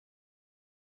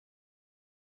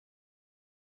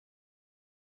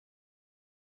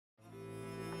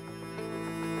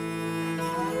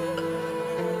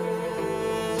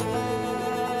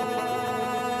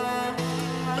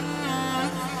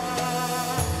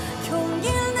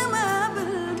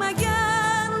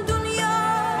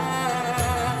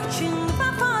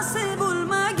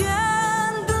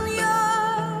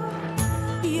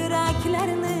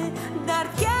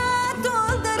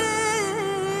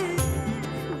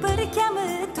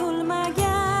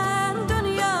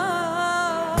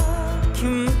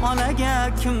Xonaga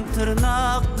kim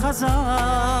tirnoq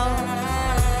qazor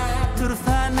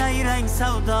turfa nayrang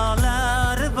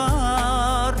savdolari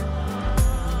bor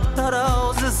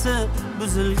tarozisi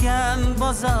buzilgan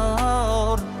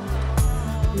bozor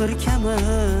bir kami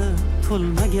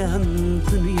to'lmagan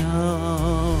dunyo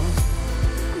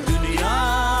dunyo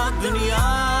dunyo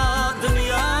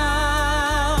dunyo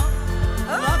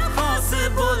vafosi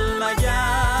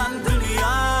bo'lmagan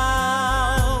dunyo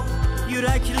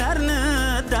yuraklarni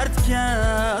dardga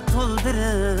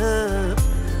to'ldirib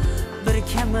bir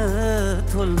kami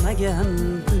to'lmagan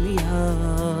dunyo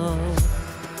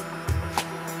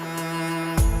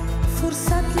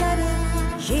fursatlari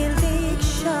yeldek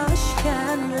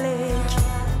shoshganlik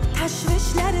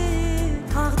tashvishlari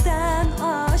tog'dan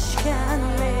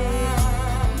oshganlik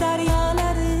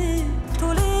daryolari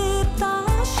to'lib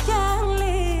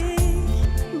toshganlik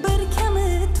bir kami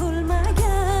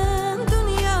to'lmagan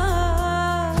dunyo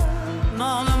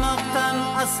nolimoqdan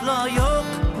aslo yo'q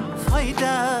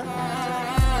foyda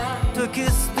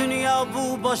to'kis dunyo bu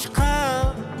boshqa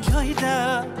joyda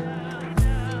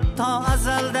ta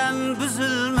azaldan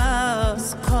buzilmas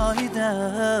qoida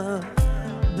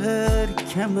bir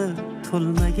kami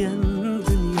to'lmagan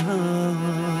dunyo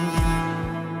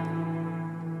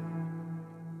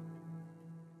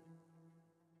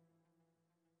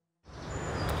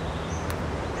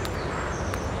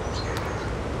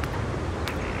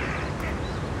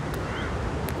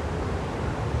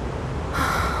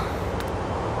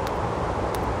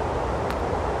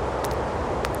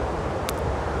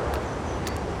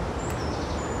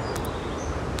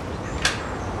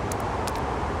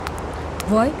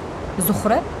Voy,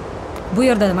 Zuhra, bu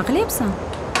yerda nima qilyapsan?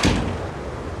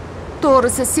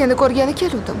 To'g'risi, seni ko'rgani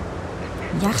keldim.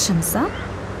 Yaxshimisan?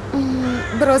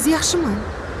 Biroz yaxshiman.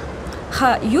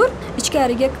 Ha, yur,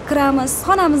 ichkariga kiramiz,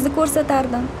 xonamizni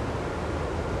ko'rsatardim.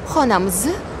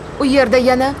 Xonamizni? U yerda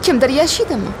yana kimdir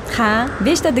yashaydimi? Ha,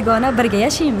 5 ta dugona birga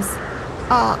yashaymiz.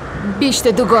 5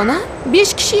 ta dugona?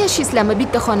 5 kishi yashaysizlarmi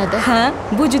bitta xonada? Ha,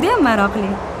 bu juda ham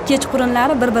maroqli.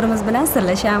 Kechqurunlari bir-birimiz bilan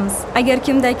sirlashamiz. Agar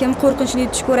kimda-kim qo'rqinchli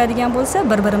tush ko'radigan bo'lsa,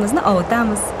 bir-birimizni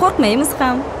ovutamiz. Qo'rqmaymiz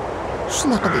ham.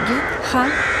 Shunaqa degan? Ha.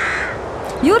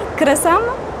 Yur,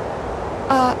 kirasanmi?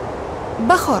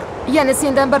 Bahor, yana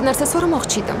sendan bir narsa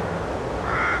so'ramoqchi edim.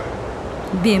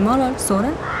 Bemalol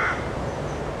so'ra.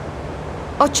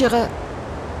 Ochig'i,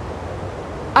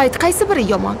 ayt, qaysi biri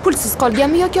yomon? Pulsiz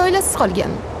qolganmi yoki oilasiz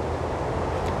qolganmi?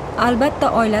 Albatta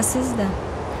oilasizda.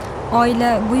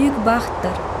 Oila buyuk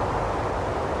baxtdir.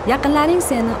 Yaqinlaring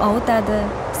seni ovutadi,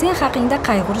 sen haqingda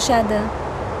qayg'urishadi.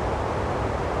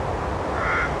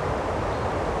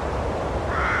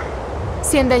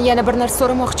 Sendan yana bir narsa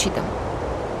so'ramoqchi edim.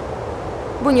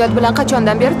 Bunyod bilan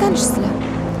qachondan beri tanishisizlar?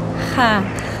 Ha,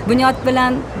 Bunyod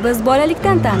bilan biz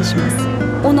bolalikdan tanishmiz.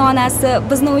 Uni onasi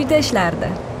bizni uyda ishlardi.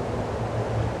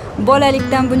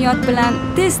 Bolalikdan Bunyod bilan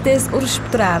tez-tez urushib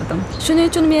turardim. Shuning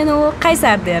uchun meni u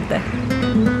Qaysar derdi.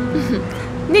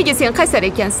 Nega sen Qaysar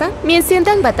ekansan? Men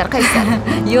sendan battar Qaysar.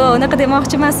 Yo'q, unaqa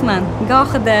demoqchi emasman.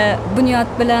 Gohida Bunyod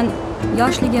bilan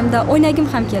yoshligimda o'ynagim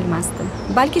ham kelmasdi.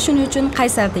 Balki shuning uchun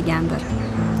Qaysar degandir.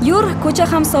 Yur, ko'cha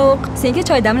ham sovuq, senga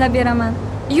choy damlab beraman.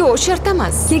 Yo'q, shart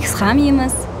emas. Keks ham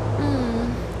yeymiz.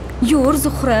 Yur,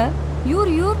 Zuhra,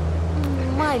 yur.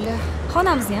 Mayli.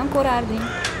 Xonamizni ham ko'rarding.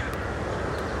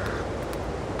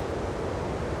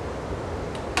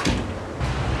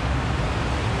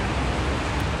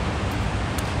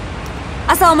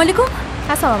 Assalomu alaykum.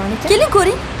 Assalomu alaykum. Keling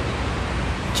ko'ring.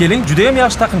 Keling, juda ham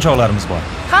yaxshi taqinchoqlarimiz bor.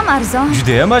 Ham arzon.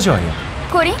 Juda ham ajoyib.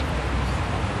 Ko'ring.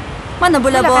 Mana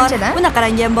bular bor. Bunaqa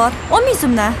rangi ham bor. 10 ming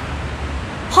so'mdan.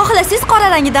 Xohlasangiz qora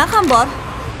rangidan ham bor.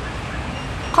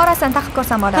 Qorasini taqib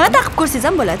ko'rsam bo'ladimi? Ha, taqib ko'rsangiz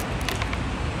ham bo'ladi.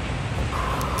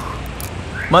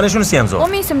 Mana shunisi ham zo'r.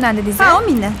 10 ming so'mdan dedingiz. Ha, 10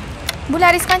 mingdan.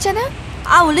 Bularingiz qanchadan?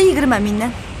 Avli 20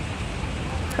 mingdan.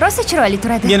 Rosa chiroyli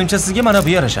turadi. Menimcha sizga mana bu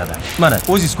yarashadi. Mana,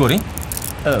 o'zingiz ko'ring.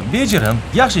 Bejirim,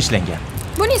 yaxshi ishlangan.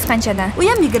 Buningiz qanchadan? U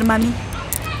ham 20 ming.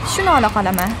 Shuni ola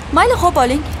qolaman. Mayli, xo'p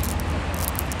oling.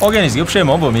 Olganingizga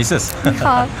pushaymon bo'lmaysiz.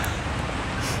 Xo'p.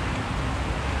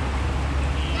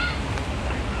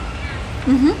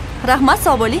 Rahmat,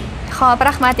 sog' bo'ling. Xo'p,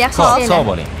 rahmat, yaxshi ishlaylar. Sog'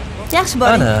 bo'ling. Yaxshi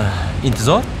bo'ling. Ana,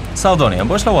 intizor, savdoni ham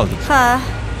boshlab oldik. Ha.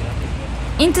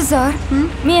 Intizor,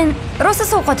 men rosa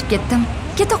sovqotib ketdim.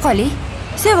 Keta qoling.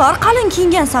 Sevar, qalin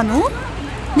kiyingansan-u.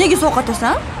 Nega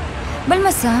sovqotasan?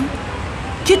 Bilmasam.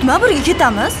 Ketma, birga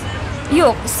ketamiz.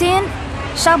 Yo'q, sen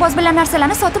Shahboz bilan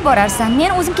narsalarni sotib borarsan.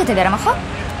 Men o'zim ketaveraman, xo'p?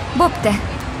 Bo'pti.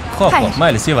 Xo'p,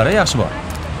 mayli, Sevara, yaxshi bor.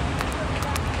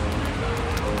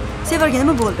 Sevarga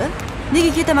nima bo'ldi?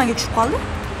 Nega ketamanga tushib qoldi?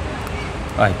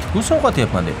 Aytdi-ku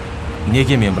sovqotyapman deb.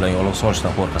 Nega men bilan yo'liq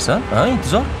solishdan qo'rqasan? Ha,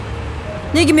 intizor?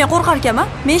 Nega men qo'rqar ekanman?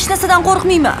 Men hech narsadan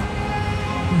qo'rqmayman.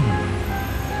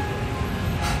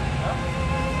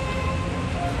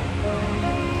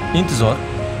 Intizor.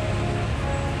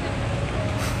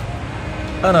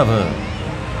 Ana bu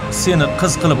seni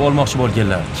qiz qilib olmoqchi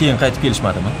bo'lganlar keyin qaytib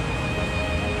kelishmadimi?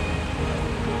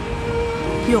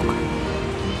 Yo'q.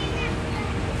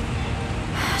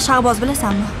 Shahboz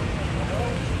bilasanmi?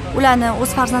 Ularni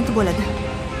o'z farzandi bo'ladi.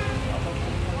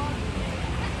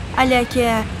 Ali aka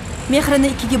mehrini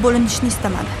ikkiga bo'linishni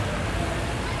istamadi.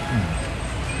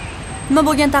 Nima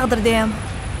bo'lgan taqdirda ham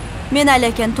men Ali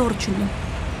akani to'g'ri tushundim.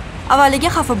 Avvaliga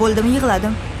xafa bo'ldim,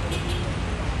 yig'ladim.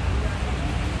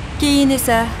 Keyin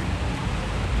esa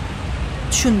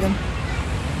tushundim.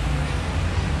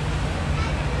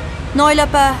 Noila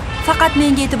opa faqat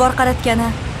menga e'tibor qaratgani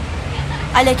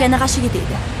Ali akani g'ashiga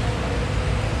tegdi.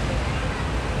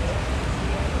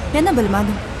 Yana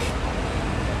bilmadim.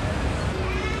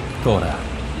 To'g'ri.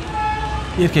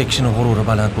 Erkak kishining g'ururi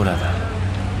baland bo'ladi.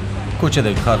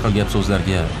 Ko'chadagi har xil gap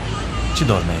so'zlarga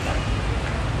chidolmaydi.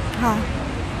 Ha.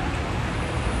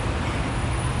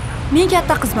 Men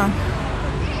katta qizman.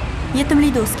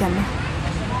 Yetimlikda o'sganman.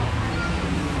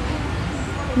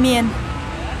 Men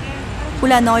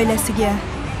ularning oilasiga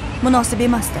munosib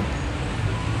emasdim.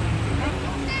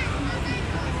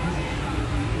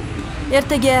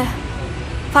 Ertaga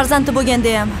farzandi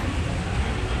bo'lganda ham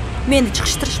meni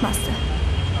chiqishtirishmasdi.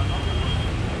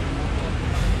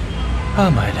 Ha,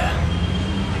 mayli.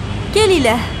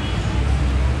 Kelinglar.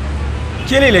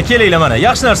 Kelinglar mana,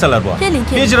 yaxshi narsalar bor. Keling.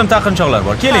 Bejirim taqinchoqlar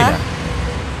bor. Kelinglar.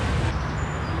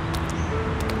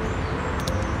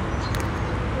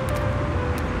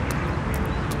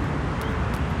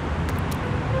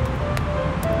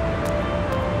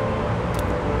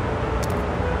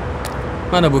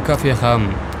 Mana bu kafe ham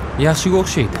yaxshiga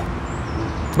o'xshaydi.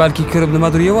 Balki kirib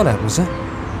nimadir yeb olarmiz, a?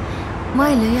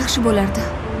 Mayli, yaxshi bo'lardi.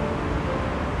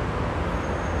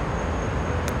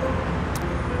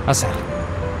 Asal.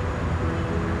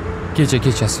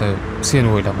 Kechasi seni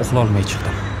o'ylab uxlolmay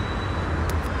chiqdim.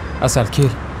 Asal,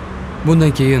 kel.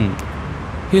 Bundan keyin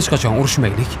hech qachon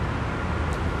urushmaylik.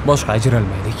 Boshqa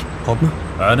ajralmaylik, xo'pmi?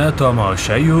 Ana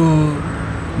tomosha-yu,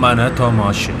 mana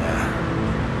tomosha.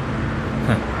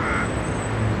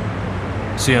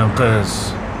 Sen qiz,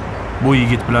 bu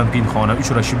yigit bilan pinxona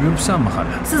uchrashib yuribsanmi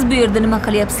hali? Siz bu yerda nima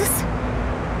qilyapsiz?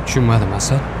 Tushunmadim,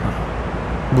 Asal.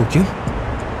 Bu kim?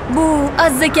 Bu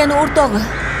Azzakani o'rtog'i.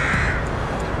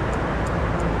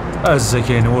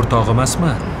 Azzakani o'rtog'i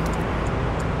emasman.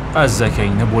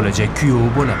 Azzakangni bo'lajak kuyov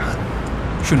bo'laman.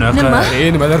 Shunaqa. Nima?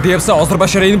 Nimalar deyapsan? Hozir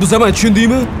basharangni buzaman,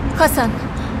 tushundingmi? Hasan.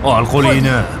 Ol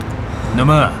qo'lingni.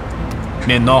 Nima?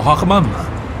 Men nohaqmanmi?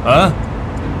 Ha?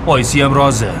 Oysi ham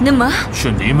rozi. Nima?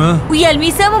 Tushundingmi?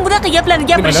 Uyalmaysanmi bunaqa gaplarni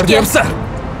gapirishga? Nimalar deyapsan?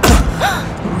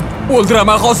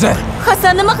 O'ldiraman hozir.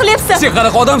 Hasan, nima qilyapsan? Sen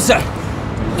qanaqa odamsan?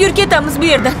 Yur ketamiz bu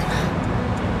yerdan.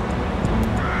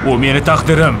 U meni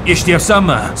taqdirim,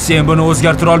 eshityapsanmi? Sen buni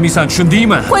o'zgartira olmaysan,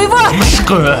 tushundingmi? Qo'yvor.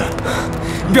 Ishqi.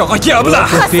 Bu yoqqa kelinglar.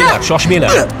 To'xtanglar, shoshmanglar.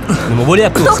 Nima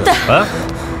bo'lyapti o'zi? To'xta. Ha?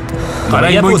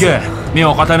 Qarang bunga. Men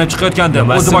ovqatlanib chiqayotgandim,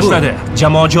 o'zi boshladi.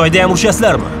 Jamoat joyida ham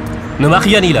urushasizlarmi? Nima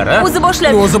qilganinglar, ha?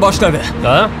 O'zi boshladi.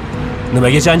 Ha?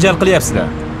 Nimaga janjal qilyapsizlar?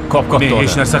 Kop-kop Men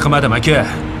hech narsa qilmadim, aka.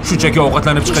 Shunchaki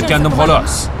ovqatlanib chiqayotgandim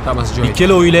xolos. Hammasi joyida.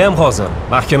 Ikkala o'ylar ham hozir.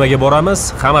 Mahkamaga boramiz,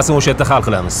 hammasini o'sha yerda hal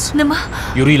qilamiz. Nima?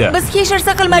 Yuringlar. Biz hech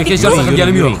narsa qilmadik. Hech narsa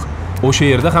qilganim yo'q. O'sha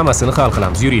yerda hammasini hal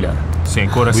qilamiz, yuringlar. Sen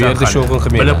ko'rasan. Bu yerda shovqin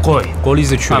qilmanglar. Bilib qo'y.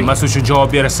 Qo'lingizni tushiring. Hammasi uchun javob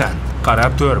berasan.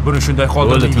 Qarab tur, buni shunday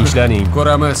qoldirding. Tinchlaning.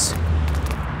 Ko'ramiz.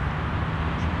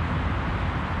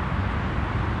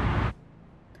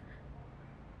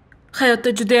 Hayotda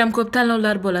juda ham ko'p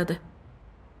tanlovlar bo'ladi.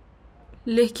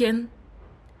 Lekin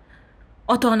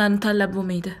ota-onani tanlab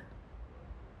bo'lmaydi.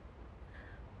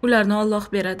 Ularni Alloh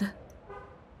beradi.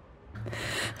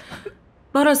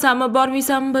 Borasanmi,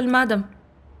 bormaysanmi bilmadim.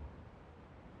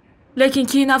 Lekin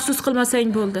keyin afsus qilmasang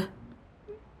bo'ldi.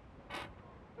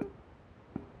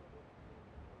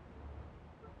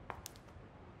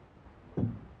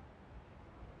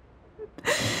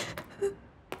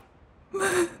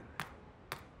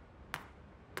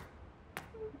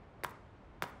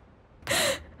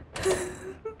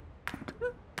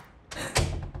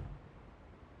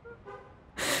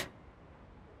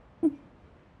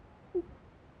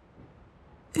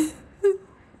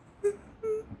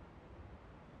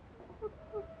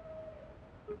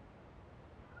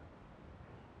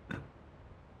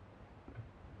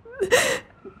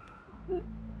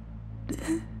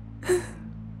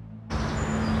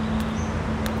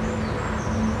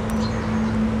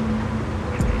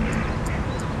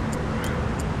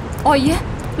 Oyi,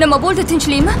 nima bo'ldi,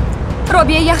 tinchlikmi?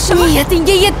 Robiya yaxshimi?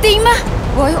 Niyatingga yetdingmi?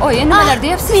 Voy, oyi, nimalar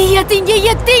deyapsiz? Niyatingga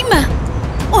yetdingmi?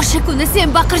 O'sha kuni sen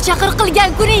baqir-chaqir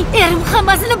qilgan kuning erim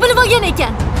hammasini bilib olgan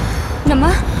ekan.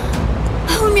 Nima?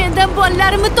 U mendan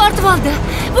bolalarimni tortib oldi.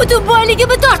 Butun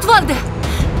boyligimni tortib oldi.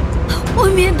 U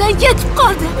mendan ketib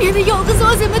qoldi. Meni yolg'iz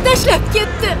o'zimni tashlab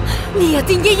ketdi.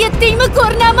 Niyatingga yetdingmi,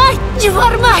 ko'rnamak,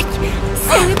 jivormak?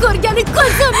 Seni ko'rgani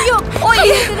ko'zim yo'q.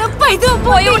 Oyimdan paydo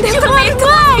bo'ldi.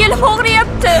 Belim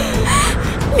og'riyapti.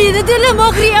 Meni dilim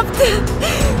og'riyapti.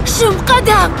 Shum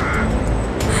qadam.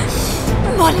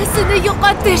 Bolasini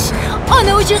yo'qotish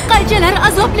ona uchun qanchalar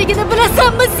azobligini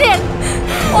bilasanmi sen?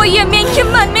 Oyi, men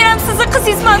kimman? Men ham sizni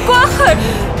qizingizman-ku axir.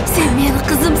 Sen meni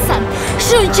qizimsan.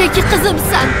 Shunchaki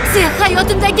qizimsan. Sen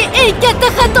hayotimdagi eng katta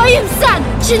xatoyimsan.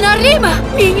 Tushunarlimi?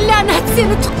 Ming la'nat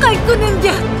seni tuqqan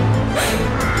kunimga.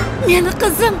 Meni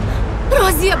qizim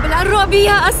Roziya bilan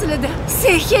Robiya aslida.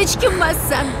 Sen hech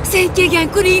kimmassan. Sen kelgan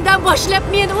kuningdan boshlab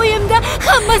men o'yimda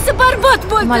hammasi barbod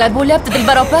bo'ldi. Nimalar bo'lyapti,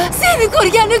 Dilbar opa? Seni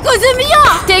ko'rgani ko'zim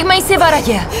yo'q. Tegmang Sevar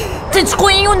aka. Tinch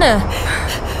qo'ying uni.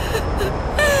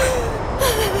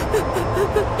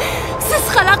 Siz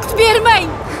xalaqit bermang.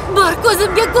 Bor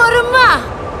ko'zimga ko'rinma.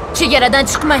 Chegaradan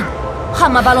chiqmang.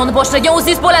 Hamma baloni boshlagan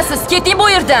o'zingiz bo'lasiz. Keting bu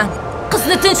yerdan.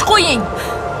 Qizni tinch qo'ying.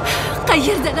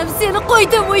 Qayerdan ham seni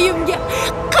qo'ydim o'yimga?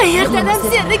 Qayerdan ham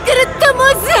seni kiritdim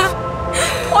o'zim?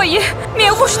 Oyi,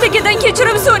 men Xushtagidan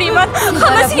kechirim so'rayman.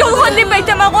 Hammasi yolg'on deb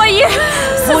aytaman, oyi.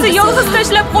 Sizni yolg'iz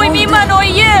tashlab qo'ymayman,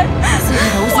 oyi.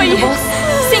 Oyi,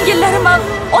 singillarim ham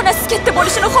onasiz katta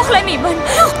bo'lishini xohlamayman.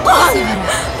 Yo'qol.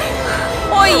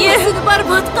 Oyi, seni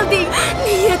barbod qilding.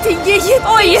 Niyatingga yetding.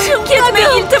 Oyi,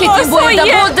 ketmang, iltimos. Keting bu yerdan,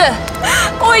 bo'ldi.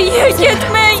 Oyi,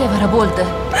 ketmang. Sevara, bo'ldi.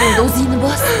 Bo'ldi, o'zingni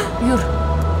bos. Yur.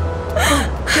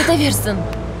 Ketaversin.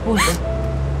 Bo'ldi.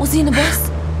 O'zingni bos.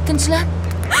 Tinchlan.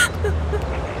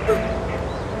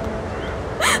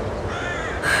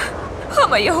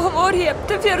 Hamma yog'im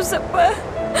og'riyapti, Feruza opa.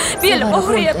 Belim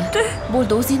og'riyapti.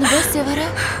 Bo'ldi, o'zingni bos, Sevara.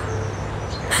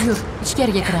 Yur,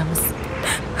 ichkariga kiramiz.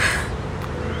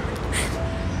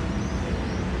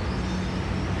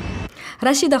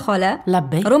 Rashida xola,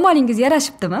 Labbay. ro'molingiz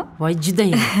yarashibdimi? Voy,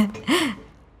 judayam.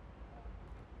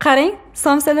 Qarang,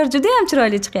 somsalar juda ham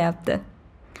chiroyli chiqyapti.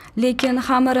 Lekin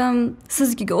xamirim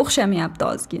sizgiga o'xshamayapti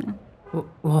ozgina.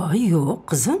 Voy, yo'q,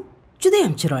 qizim.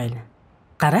 Judayam chiroyli.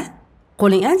 Qara,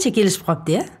 qo'ling ancha kelishib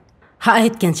qopti-ya. Ha,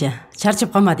 aytgancha, charchab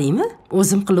qolmadingmi?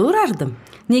 O'zim qilaverardim.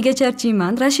 Nega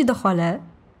charchayman, Rashida xola?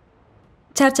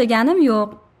 Charchaganim yo'q.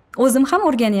 O'zim ham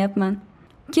o'rganyapman.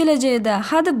 Kelajakda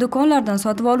hadeb do'konlardan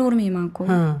sotib olavermayman-ku.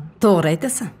 To'g'ri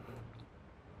aytasan.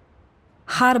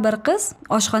 Har bir qiz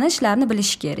oshxona ishlarini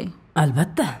bilishi kerak.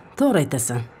 Albatta, to'g'ri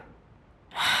aytasan.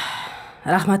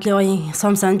 Rahmatli oying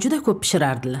somsani juda ko'p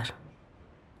pishirardilar.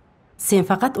 Sen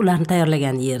faqat ularni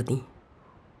tayyorlaganini yerding.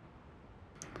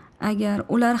 Agar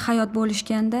ular hayot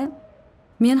bo'lishganda,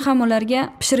 men ham ularga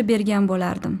pishirib bergan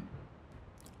bo'lardim.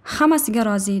 Hammasiga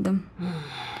rozi edim.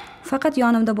 Faqat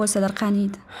yonimda bo'lsalar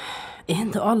qaniydi.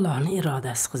 Endi Allohning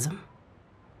irodasi, qizim.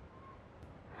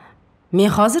 Men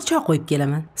hozir choy qo'yib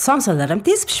kelaman. Somsalarim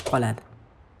tez pishib qoladi.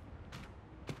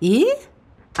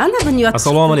 Ana dunyo.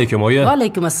 Assalomu alaykum, oyi. Va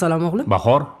alaykum assalom, o'g'lim.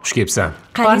 Bahor, xush kelibsan.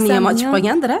 Qorning ham ochib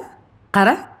qolgandir-a?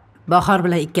 Qara, Bahor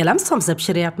bilan ikkalamiz somsa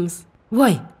pishiryapmiz.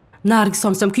 Voy, narigi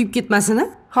somsam kuyib ketmasin-a?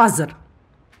 Hozir.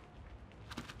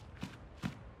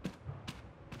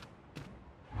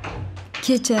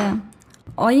 Kecha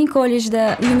oying kollejda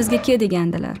uyimizga kel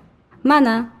degandilar.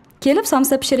 Mana, kelib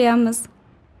somsa pishiryapmiz.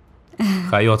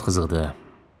 Hayot qiziqdi.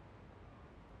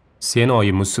 Sen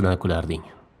oyim ustidan kularding.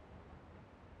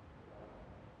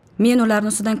 Men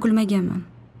ularning ustidan kulmaganman.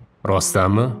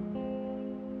 Rostdanmi?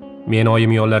 Men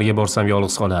oyim yonlariga borsam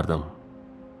yolg'iz qolardim.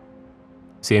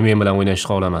 Sen men bilan o'ynashni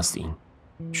xohlamasding.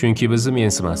 Chunki bizni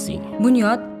mensimasding.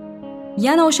 Bunyod,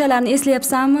 yana o'shalarni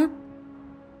eslayapsanmi?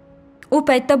 U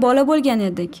paytda bola bo'lgan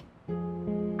edik.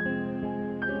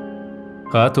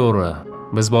 Ha, to'g'ri.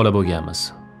 Biz bola bo'lganmiz.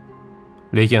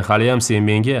 Lekin hali ham sen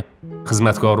menga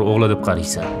xizmatkor o'g'li deb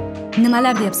qaraysan.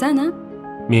 Nimalar deyapsan, ha?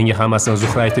 Menga hammasini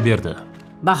Zuhra aytib berdi.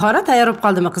 Bahora tayyor bo'lib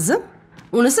qoldimi, qizim?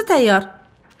 Unisi tayyor.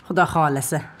 Xudo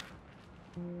xolasa.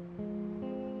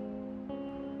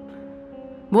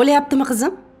 Bo'lyaptimi,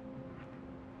 qizim?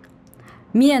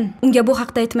 Men unga bu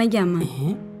haqda aytmaganman.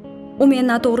 U meni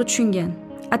noto'g'ri tushungan.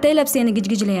 Ataylab seni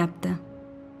gijgijlayapti.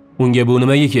 Unga bu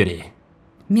nimaga kerak?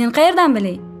 Men qayerdan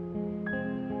bilay?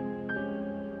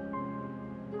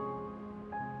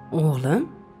 O'g'lim,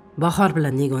 Bahor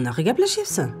bilan nega unaqa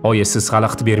gaplashyapsan? Oyi, siz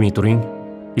xalaqit bermay turing.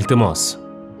 Iltimos.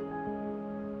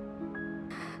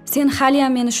 Sen hali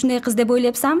ham meni shunday qiz deb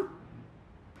o'ylayapsanmi?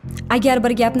 Agar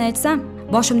bir gapni aytsam,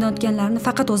 boshimdan o'tganlarni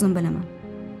faqat o'zim bilaman.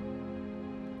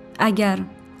 Agar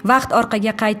vaqt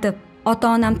orqaga qaytib,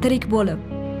 ota-onam tirik bo'lib,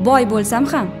 boy bo'lsam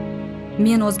ham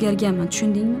men o'zgarganman,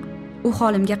 tushundingmi? U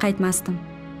holimga qaytmasdim.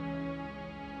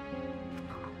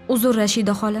 Uzr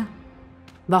Rashida xola.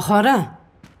 Bahora.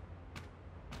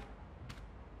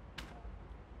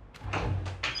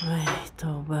 Voy,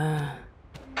 tavba.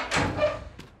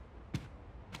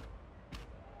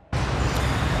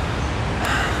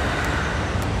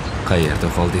 Qayerda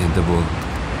qoldi endi bu?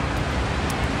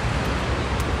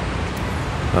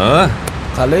 Ha?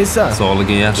 Qalaysan?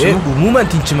 Sog'liging yaxshimi? Umuman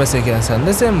tinchimas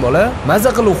ekansan-da sen bola.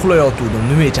 Maza qilib uxlayotgandim.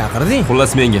 Nimaga chaqirding?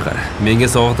 Xullas menga qara. Menga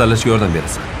sovg'a tanlashga yordam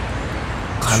berasan.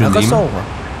 Qanaqa sovg'a?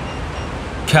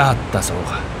 Katta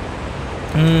sovg'a.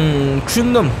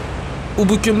 Tushundim. U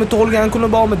bu kunmi tug'ilgan kuni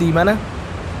bormi deyman-a?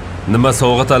 Nima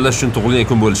sovg'a tanlash uchun tug'ilgan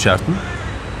kun bo'lishi shartmi?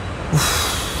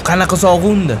 Qanaqa sovg'a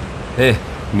unda?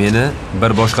 Meni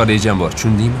bir boshqa rejam bor,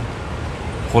 tushundingmi?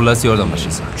 Xullas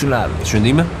yordamlashasan. Tushunarli.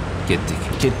 Tushundingmi?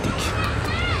 Ketdik.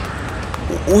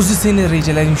 O'zi seni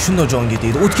rejalaring shunday jonga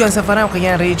tegdi. O'tgan safar ham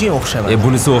qilgan rejang o'xshamadi.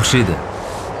 Bunisi o'xshaydi.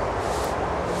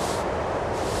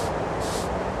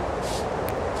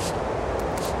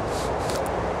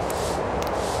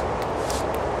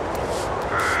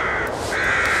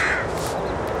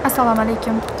 Assalomu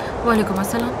alaykum. Va alaykum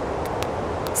assalom.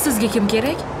 Sizga kim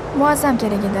kerak? Muazzam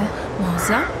kerak edi.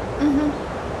 Muazzam?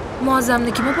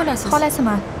 Muazzamni kimi bo'lasiz?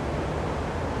 Xolasiman.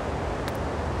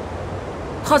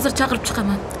 Hozir chaqirib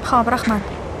chiqaman. Xo'p, rahmat.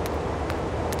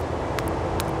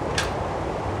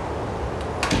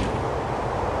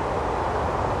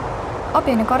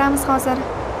 Opani ko'ramiz hozir.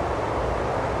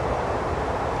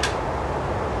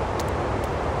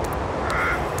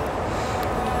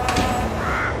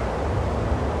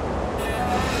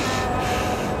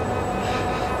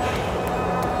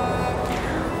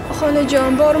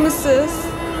 Xolajon, bormisiz?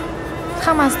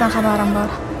 Hammasidan xabarim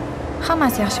bor.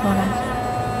 Hammasi yaxshi bo'ladi.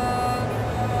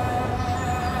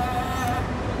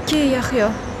 Ke Yahyo.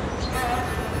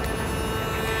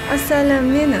 Assalom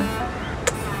meni.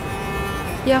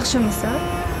 Yaxshimisan?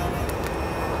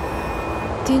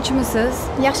 Tinchmisiz?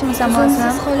 Yaxshimisan,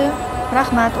 Muazzam? Xola?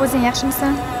 Rahmat, o'zing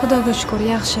yaxshimisan? Xudoga shukr,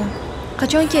 yaxshi.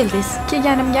 Qachon keldingiz?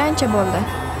 Kelganimga ancha bo'ldi.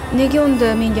 Nega unda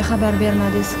menga xabar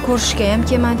bermadingiz? Ko'rishga ham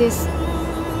kelmadingiz?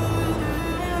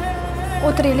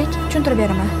 O'tiraylik, tushuntirib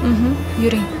beraman.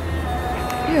 Yuring.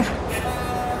 Yur.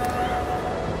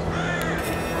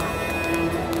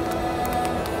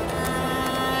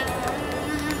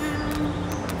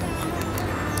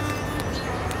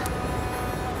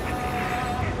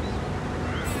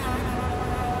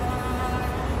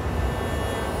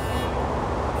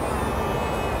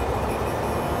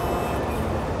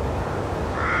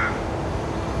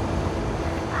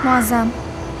 Muazzam,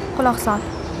 quloq sol.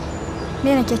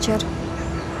 Meni kechir.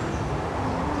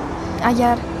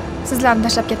 Agar sizlarni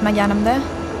tashlab ketmaganimda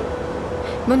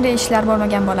bunday ishlar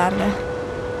bo'lmagan bo'lardi.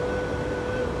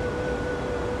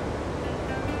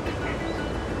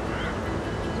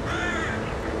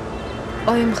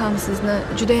 Oyim ham sizni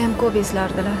juda ham ko'p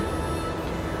eslardilar.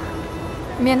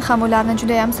 Men ham ularni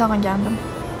juda ham sog'ingandim.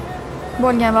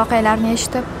 Bo'lgan voqealarni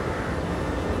eshitib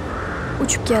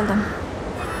uchib keldim.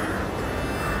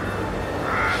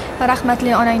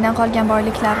 Rahmatli onangdan qolgan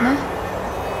boyliklarni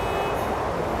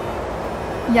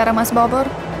yaramas Bobur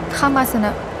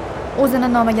hammasini o'zini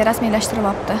nomiga rasmiylashtirib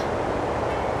olibdi.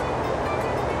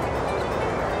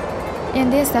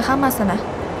 Endi esa hammasini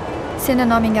seni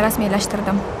nomingga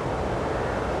rasmiylashtirdim.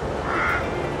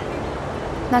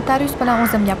 Notarius bilan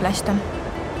o'zim gaplashdim.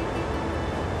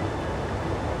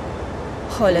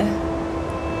 Xola,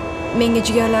 menga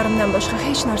jigarlarimdan boshqa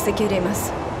hech narsa kerak emas.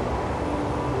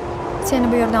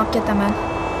 Seni bu yerdan olib ketaman.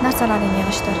 Narsalaringni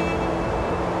yig'ishtir.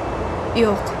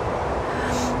 Yo'q.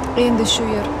 Endi shu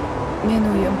yer men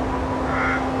uyim.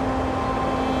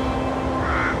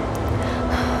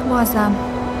 Muazzam.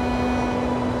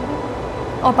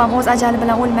 Opam o'z ajali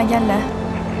bilan o'lmaganlar.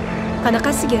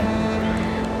 Qanaqasiga?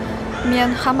 Men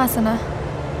hammasini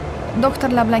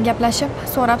doktorlar bilan gaplashib,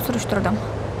 so'rab surishtirdim.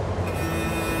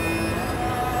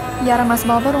 Yaramas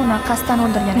Bobur uni qasddan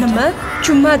o'ldirgan ekan. Nima?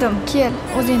 Tushunmadim. Kel,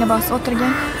 o'zingni bos,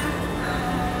 o'tirgin.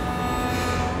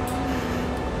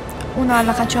 Uni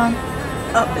allaqachon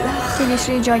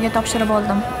tegishli joyga topshirib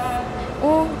oldim.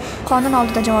 U qonun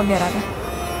oldida javob beradi.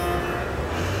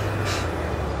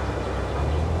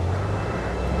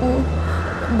 U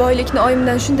boylikni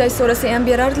oyimdan shunday so'rasa ham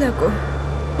berardilar-ku.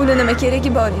 Buni nima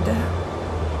keragi bor edi?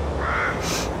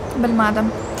 Bilmadim.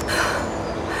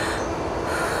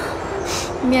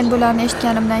 Men bularni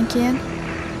eshitganimdan keyin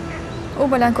u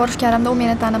bilan ko'rishganimda u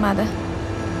meni tanimadi.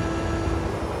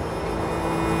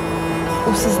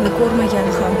 U sizni ko'rmagan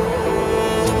ham.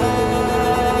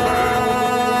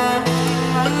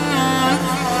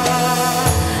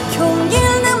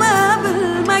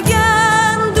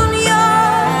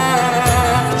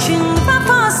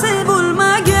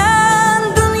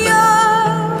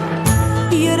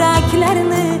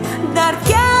 yuraklarni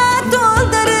dardga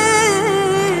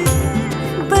to'ldirib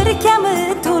bir kami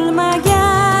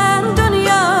to'lmagan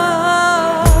dunyo.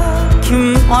 Kim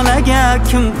onaga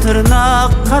kim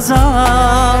tirnoq qazo,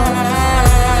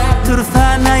 turfa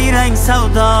nayrang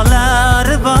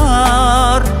savdolari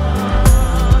bor.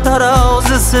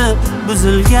 Tarozisi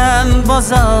buzilgan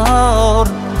bozor,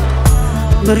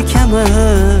 bir kami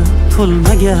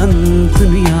to'lmagan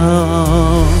dunyo.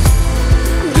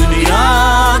 Dunyo,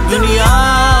 dunyo,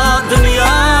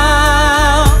 dunyo,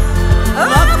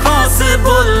 vafosi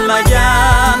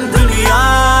bo'lmagan dunyo.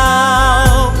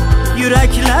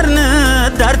 Yuraklarni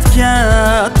dardga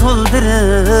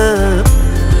to'ldirib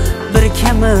bir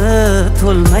kami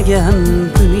to'lmagan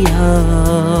dunyo.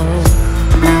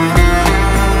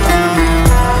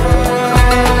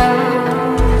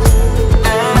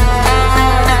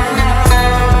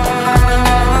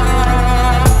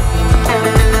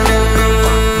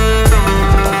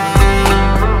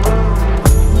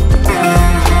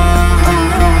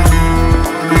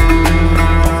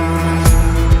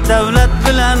 Davlat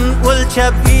bilan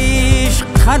o'lchab ish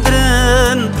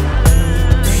qadrin,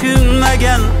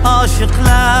 tushunmagan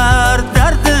oshiqlar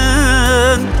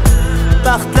dardin.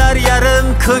 Baxtlar yarim,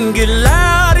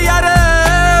 ko'ngillar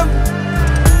yarim,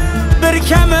 bir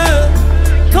kami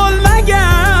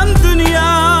to'lmagan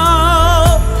dunyo.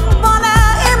 Bola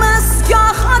emas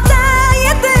goh ota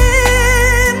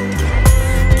yetim,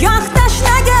 goh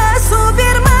tashnaga suv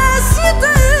bermas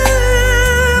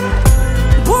yetim.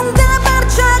 Bunda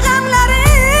barcha g'amlari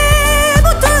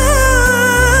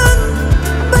butun,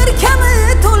 bir kami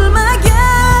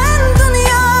to'lmagan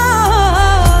dunyo.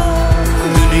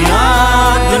 Dunyo,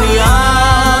 dunyo,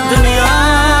 dunyo,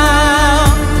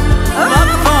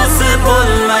 vafosi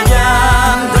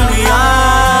bo'lmagan dunyo.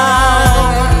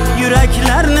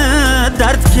 Yuraklarni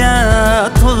dardga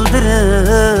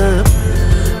to'ldirib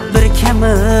bir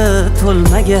kami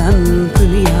to'lmagan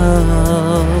dunyo.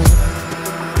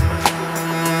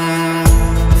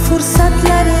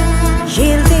 Fursatlari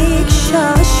yeldek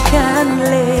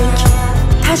shoshganlik,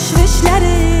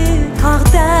 tashvishlari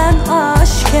tog'dan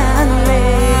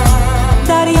oshganlik,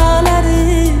 daryolari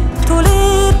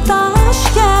to'lib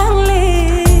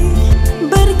toshganlik,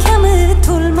 bir kami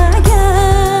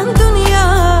to'lmagan dunyo.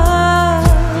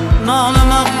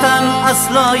 Nolimoqdan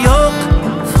aslo yo'q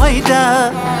foyda,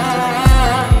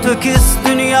 to'kis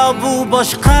dunyo bu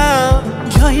boshqa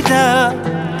joyda.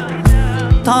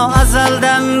 Ta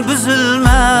azaldan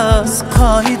buzilmas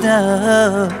qoida,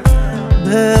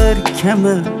 bir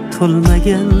kami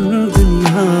to'lmagan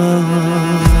dunyo.